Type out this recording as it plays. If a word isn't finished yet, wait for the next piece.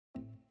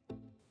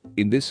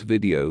In this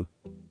video,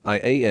 I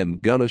am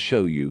gonna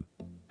show you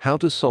how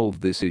to solve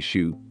this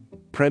issue.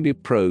 Premiere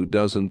Pro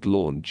doesn't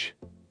launch,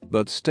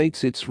 but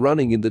states it's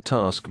running in the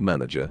Task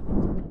Manager.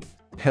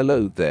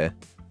 Hello there,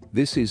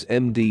 this is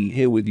MD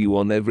here with you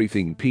on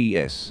Everything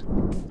PS.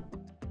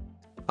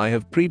 I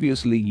have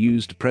previously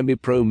used Premiere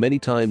Pro many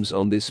times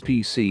on this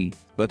PC,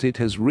 but it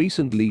has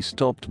recently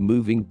stopped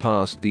moving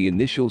past the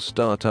initial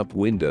startup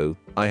window.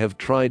 I have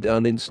tried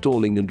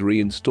uninstalling and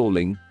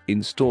reinstalling,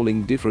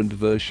 installing different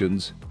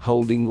versions,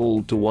 holding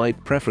Alt to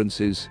white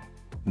preferences.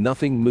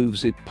 Nothing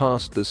moves it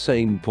past the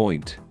same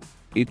point.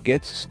 It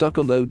gets stuck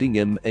on loading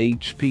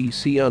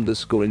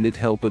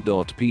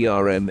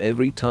mhpc_init_helper.prm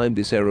every time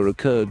this error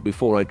occurred.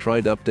 Before I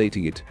tried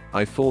updating it,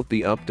 I thought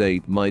the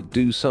update might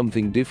do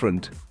something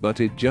different, but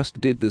it just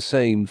did the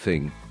same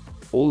thing.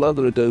 All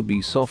other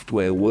Adobe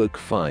software work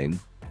fine.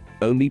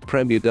 Only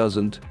Premiere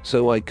doesn't,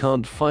 so I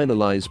can't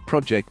finalize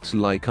projects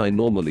like I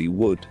normally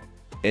would.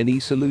 Any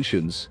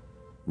solutions?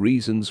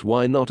 Reasons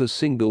why not a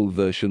single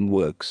version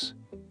works?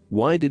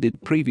 Why did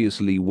it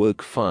previously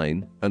work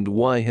fine, and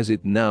why has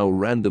it now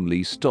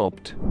randomly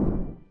stopped?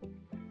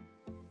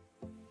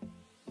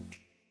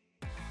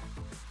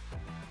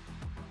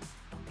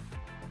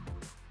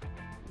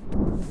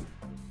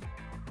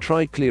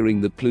 Try clearing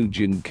the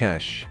plugin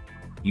cache.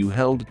 You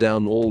held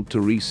down Alt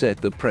to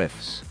reset the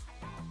prefs.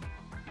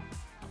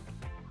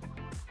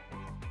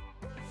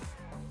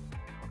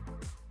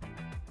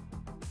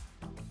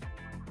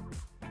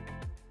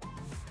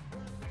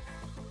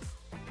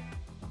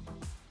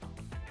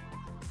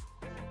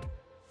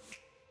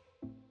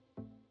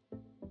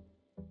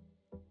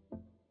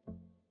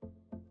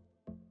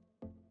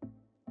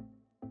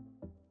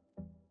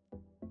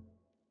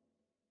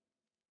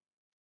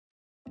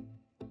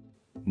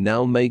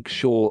 Now make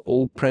sure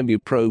all Premiere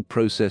Pro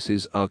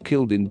processes are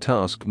killed in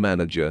Task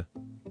Manager,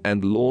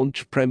 and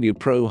launch Premiere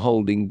Pro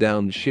holding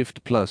down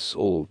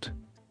Shift+Alt.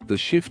 The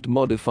Shift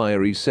modifier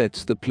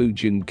resets the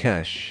plugin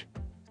cache.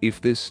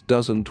 If this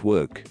doesn't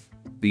work,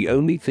 the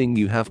only thing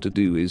you have to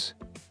do is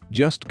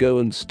just go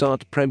and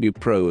start Premiere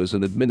Pro as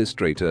an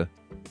administrator,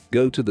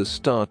 go to the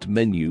Start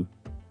menu,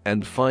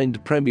 and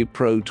find Premiere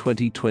Pro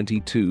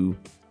 2022,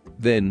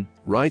 then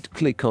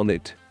right-click on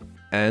it,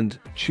 and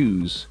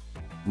choose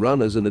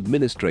Run as an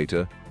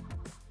administrator.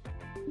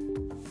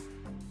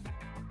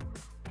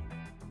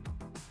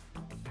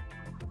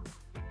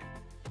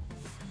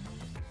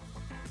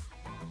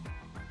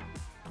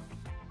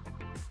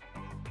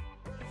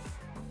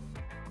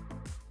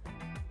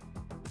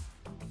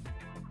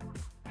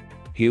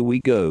 Here we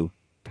go.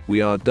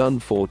 We are done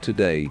for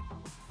today.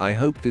 I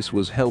hope this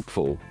was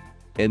helpful.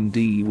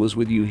 MD was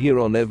with you here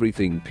on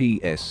Everything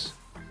PS.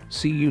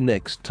 See you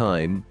next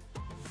time.